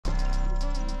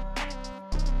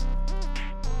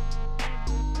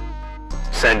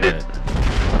Send it.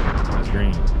 That's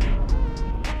green.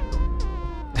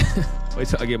 Wait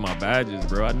till I get my badges,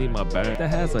 bro. I need my badge. That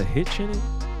has a hitch in it.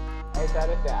 Hey, that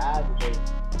is the ad today.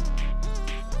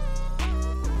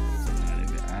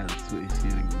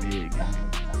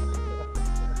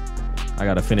 I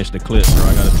gotta finish the clip, bro.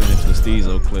 I gotta finish the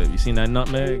Steezo clip. You seen that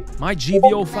nutmeg? My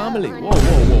GVO family. Whoa, whoa,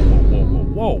 whoa, whoa, whoa,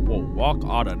 whoa, whoa, whoa. Walk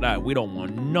out of that. We don't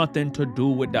want nothing to do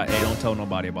with that. Hey, don't tell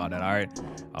nobody about that, all right?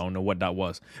 I don't know what that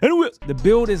was. Anyways, the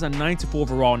build is a 94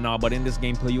 overall now, but in this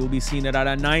gameplay, you will be seeing it at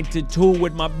a 92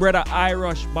 with my brother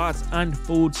iRush bots and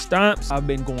food stamps. I've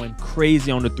been going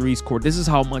crazy on the 3s court. This is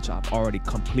how much I've already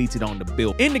completed on the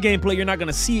build. In the gameplay, you're not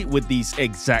gonna see it with these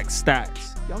exact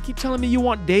stats. Y'all keep telling me you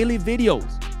want daily videos.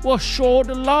 Well, show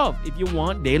the love. If you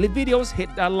want daily videos,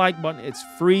 hit that like button. It's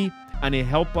free and it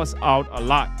helps us out a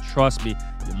lot. Trust me,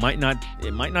 it might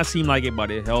not seem like it,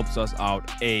 but it helps us out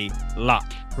a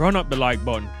lot. Run up the like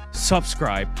button,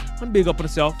 subscribe, and big up on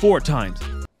yourself 4 times.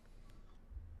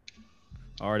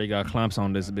 Already got clamps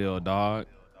on this build, dog.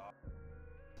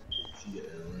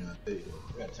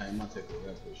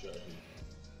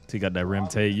 He got that rim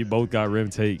tape. You both got rim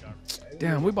tape.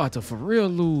 Damn, we about to for real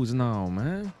lose now,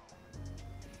 man.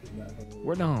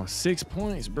 We're down 6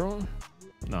 points, bro.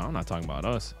 No, I'm not talking about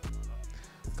us.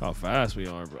 Look how fast we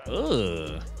are, bro.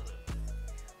 Ugh.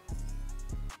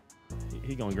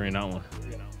 He gonna green that one.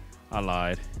 I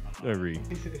lied. Good read.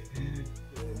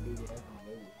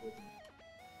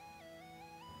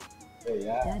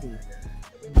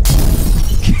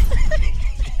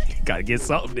 Gotta get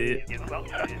something, dude.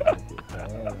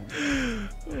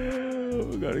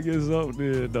 We gotta get something,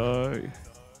 dude, dog.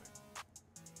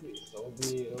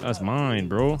 That's mine,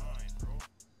 bro.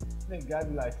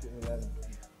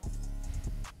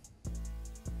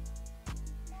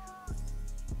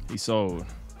 He sold.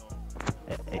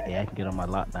 Hey, I can get on my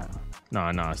lockdown.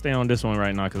 Nah, stay on this one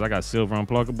right now because I got silver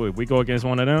unpluckable. If we go against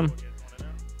one of them,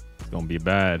 it's gonna be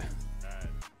bad.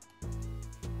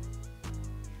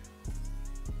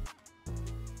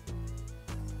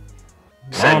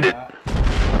 Send it.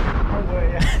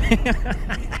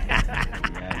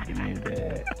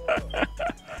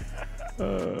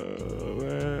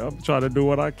 Man, I'm trying to do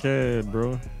what I can,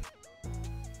 bro.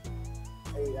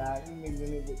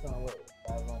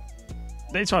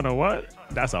 They trying to what?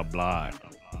 That's a block.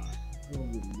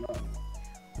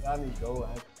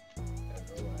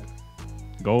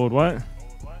 Gold what?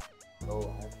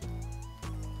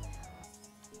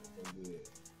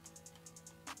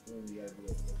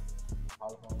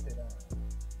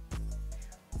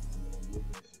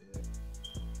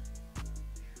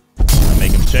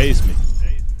 Make him chase me.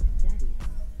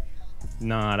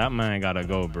 Nah, that man gotta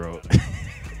go, bro.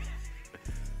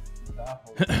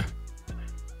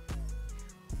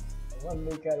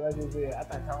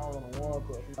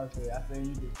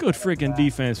 Good freaking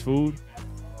defense, food.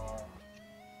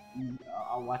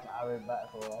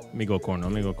 Let me go corner.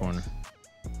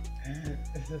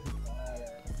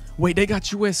 Wait, they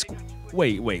got you at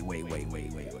wait.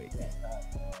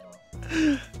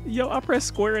 Yo, I pressed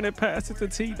square and it passed it to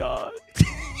T, dog.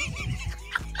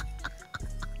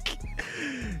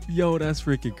 Yo, that's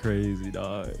freaking crazy,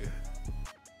 dog.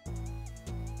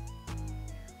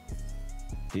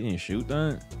 He didn't shoot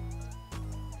that?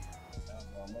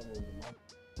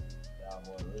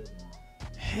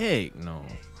 Heck no.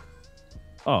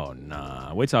 Oh,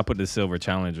 nah. Wait till I put the silver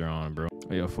challenger on, bro.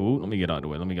 Hey, yo, food. Let me get out of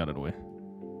the way.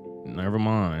 Never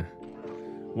mind.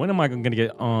 When am I going to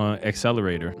get on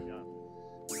accelerator?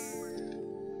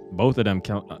 Both of them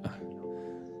count.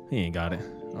 He ain't got it.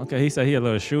 Okay, he said he a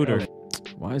little shooter.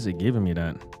 Why is it giving me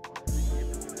that?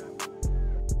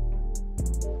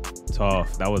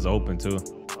 Tough. That was open, too.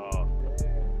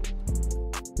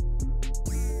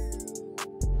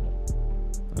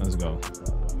 Let's go.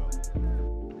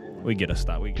 We get a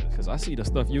stop. Because I see the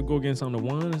stuff you go against on the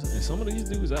ones, and some of these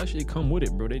dudes actually come with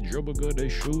it, bro. They dribble good, they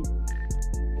shoot.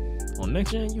 On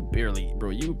next gen, you barely,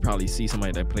 bro, you would probably see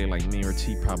somebody that play like me or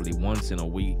T probably once in a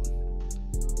week.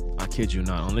 I kid you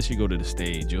not. Unless you go to the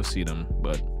stage, you'll see them.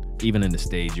 But even in the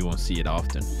stage, you won't see it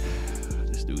often.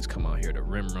 This dude's come out here to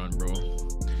rim run, bro.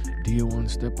 Dear one,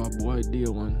 step up, boy.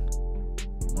 Dear one.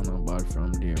 One on body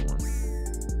from dear one.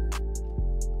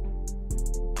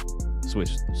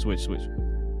 Switch.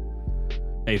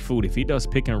 Hey, food, if he does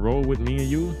pick and roll with me and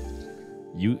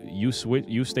you switch,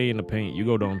 you stay in the paint. You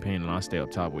go down paint and I'll stay up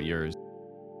top with yours.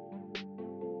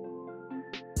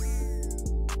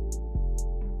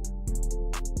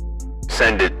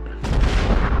 Send it.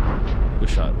 Good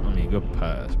shot. I mean, good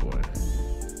pass, boy.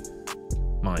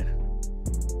 Mine.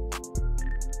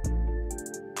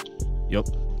 Yep.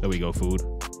 There we go, food.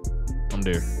 I'm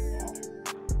there.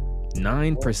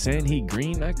 9% he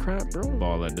green that crap, bro.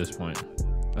 Ball at this point.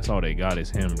 That's all they got is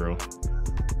him, bro.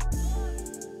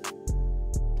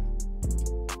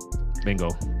 Bingo.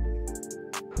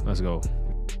 Let's go.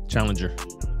 Challenger.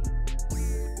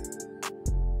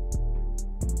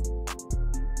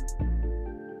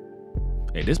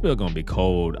 Hey, this bill gonna be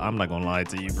cold. I'm not gonna lie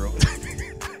to you, bro.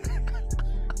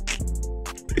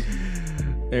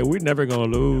 Hey, we never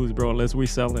gonna lose, bro, unless we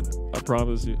selling. I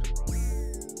promise you.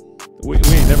 We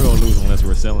ain't never gonna lose unless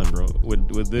we're selling, bro.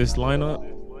 With this lineup.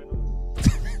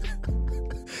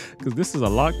 Cause this is a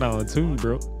lockdown too,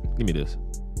 bro. Give me this.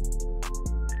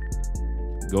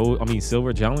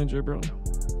 Silver challenger, bro.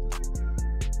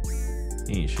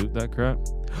 He ain't shoot that crap.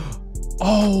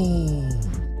 Oh!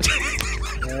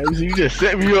 You just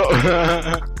set me up.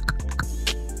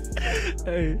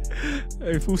 Hey,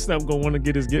 Food Snap gonna want to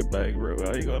get his get back, bro.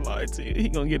 I ain't gonna lie to you. He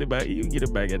gonna get it back. You can get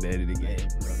it back at the end of the game,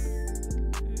 bro.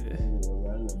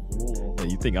 Yeah. Hey,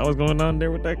 you think I was going on there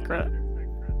with that crap?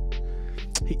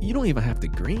 You don't even have to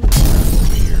green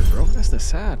over here, bro. That's the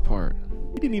sad part.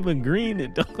 You didn't even green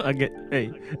it.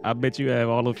 I bet you have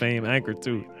Hall of Fame anchor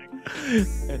too.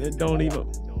 And it don't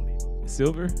even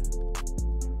silver.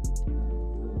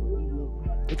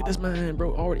 Look at this man,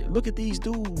 bro. Already look at these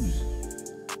dudes.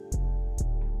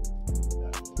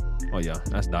 Oh yeah,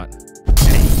 that's dot.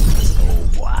 Hey, let's go.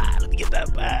 Wow, let me get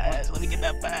that badge. Let me get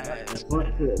that badge.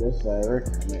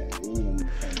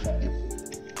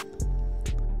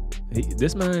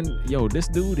 This man, yo, this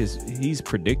dude he's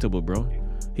predictable, bro.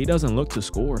 He doesn't look to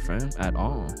score, fam, at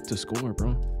all. To score,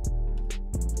 bro.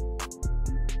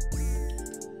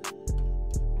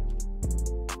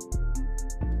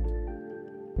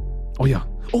 Oh yeah.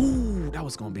 Oh, that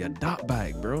was gonna be a dot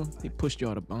bag, bro. He pushed you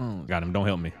out of bounds. Got him. Don't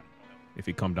help me. If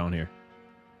he come down here.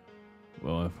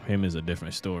 Well, if him is a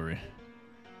different story.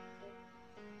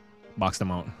 Boxed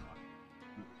him out.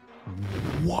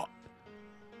 What?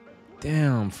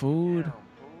 Damn, food.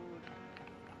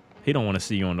 He don't want to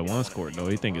see you on the one court though.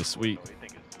 He think it's sweet.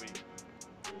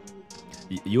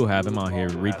 You'll have him out here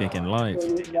rethinking life.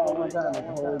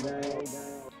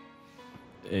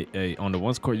 Hey, on the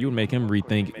one court, you would make him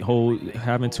rethink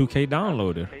having 2K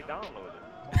downloaded.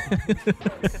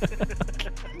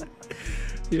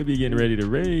 He'll be getting ready to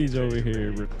rage over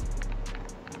here, bro.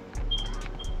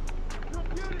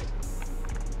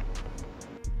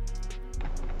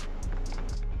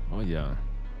 Oh yeah.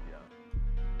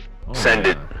 Oh, Send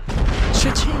it.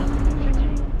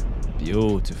 Cha-ching.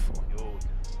 Beautiful.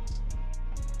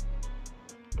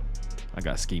 I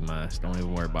got ski mask. Don't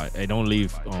even worry about it. Hey, don't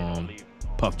leave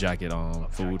puff jacket on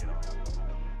food.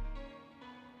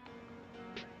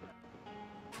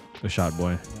 Good shot,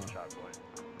 boy.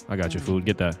 I got your food.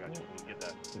 Get that.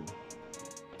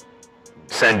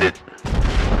 Send it.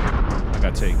 I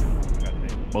got take.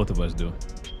 Both of us do.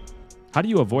 How do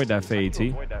you avoid that fade,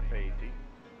 T?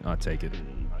 I'll take it.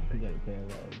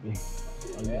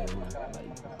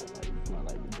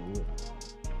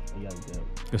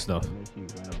 Good stuff.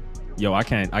 Yo, I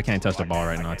can't touch the ball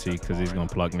right now, T, because he's gonna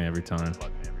plug me every time.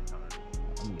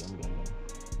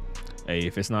 Hey,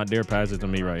 if it's not there, pass it to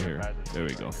me right here. There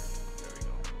we go.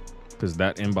 Because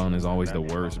that inbound is always the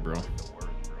worst, bro.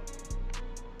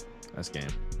 That's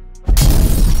game.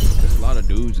 There's a lot of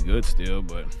dudes good still,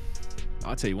 but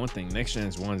I'll tell you one thing. Next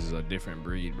Gen's ones is a different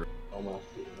breed, bro.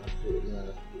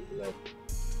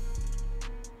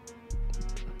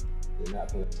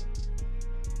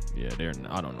 Yeah,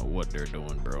 I don't know what they're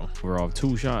doing, bro. We're off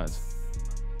 2 shots.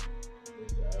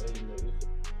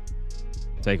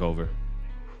 Take over.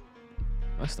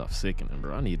 That stuff's sickening,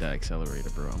 bro. I need that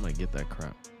accelerator, bro. I'm gonna get that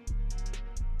crap.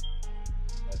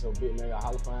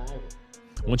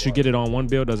 Once you get it on one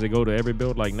build, does it go to every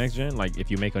build like Next Gen? Like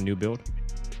if you make a new build?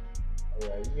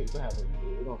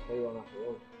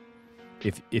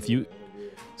 If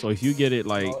you get it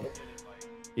like,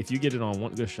 if you get it on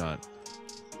one good shot.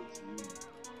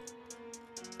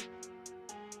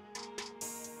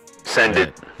 Send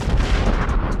it.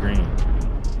 Green.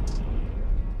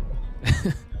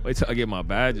 Wait till I get my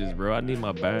badges, bro. I need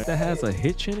my badge. That has a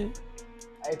hitch in it?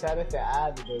 Hey, tell us the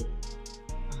odds, baby.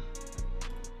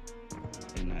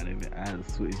 Not even I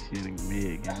switch shit in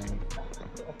mid game.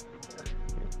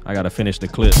 I gotta finish the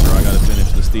clip, bro. I gotta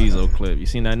finish the Steezo clip. You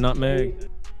seen that nutmeg?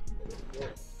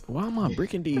 Why am I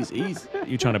breaking these easy?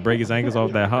 You trying to break his ankles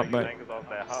off that hop back?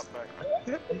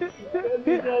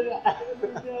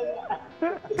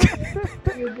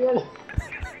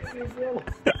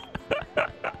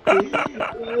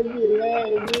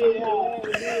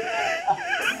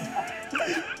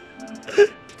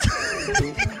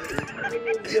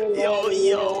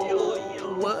 Yo,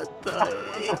 what the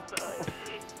heck?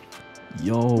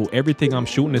 Yo, everything I'm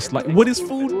shooting is like, what is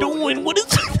food doing? What is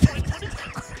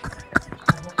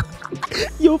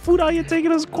Yo, food out here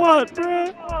taking a squat, bro.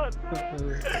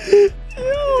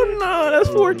 Yo, nah, that's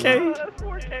 4K.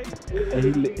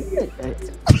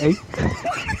 Hey.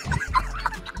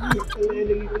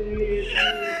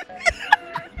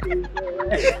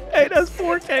 Hey, that's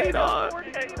 4K, dog.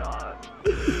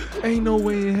 Ain't no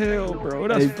way in hell, bro.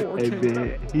 That's 4K. Hey,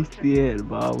 man, he still had the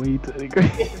ball when he took the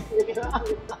green.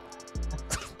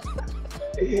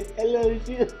 Hello,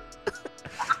 shit.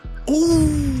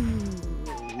 Ooh.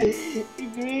 He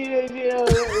green that shit on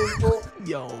that.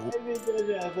 Yo. That bitch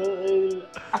got so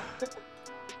ugly.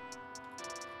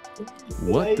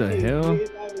 What the hell?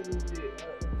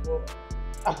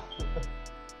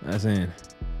 That's in.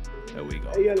 There we go.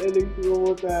 I gotta let him see one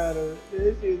more time.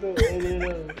 That shit's so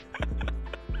ugly.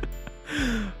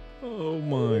 Oh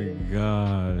my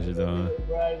gosh, dog.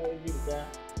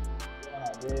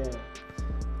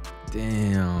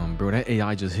 Damn, bro. That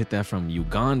AI just hit that from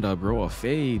Uganda, bro. A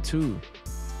fade, too.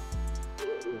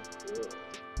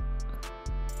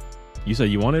 You said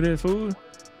you wanted it, food?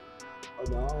 Oh,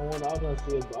 no, I don't want. I was gonna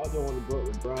say it, but I just want to go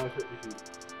with brown shit.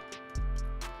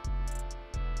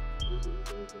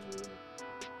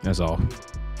 That's all.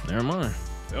 Never mind.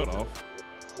 Felt off.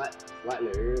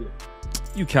 Slightly early.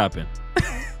 You capping.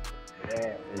 Yeah.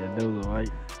 Yeah, those are right.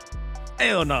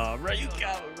 Hell nah, bro. You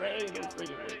capping, bro.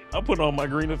 I'll put on my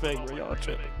green effect, bro. Y'all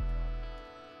tripping.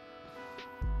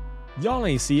 Y'all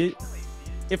ain't see it.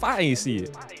 If I ain't see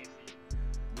it,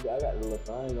 Yeah, I got the little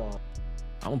thing on.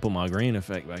 I'm gonna put my green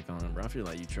effect back on, bro. I feel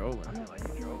like you trolling.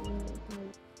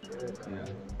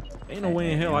 Ain't no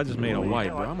way in hell I just made a white,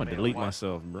 bro. I'm gonna delete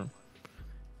myself, bro.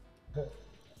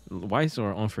 Whites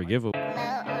are unforgivable.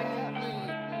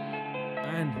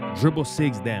 And dribble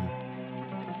six them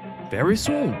very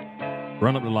soon.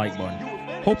 Run up the like button.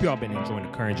 Hope y'all been enjoying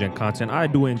the current gen content. I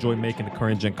do enjoy making the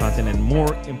current gen content, and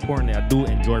more importantly, I do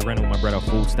enjoy running with my brother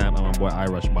Food Stamp and my boy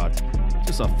iRushBots.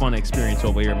 Just a fun experience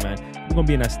over here, man. We're gonna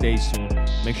be in that stage soon.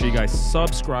 Make sure you guys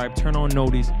subscribe, turn on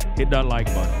notice, hit that like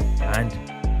button, and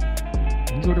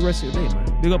enjoy the rest of your day,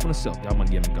 man. Big up on yourself. Yaadman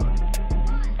Gaming gone.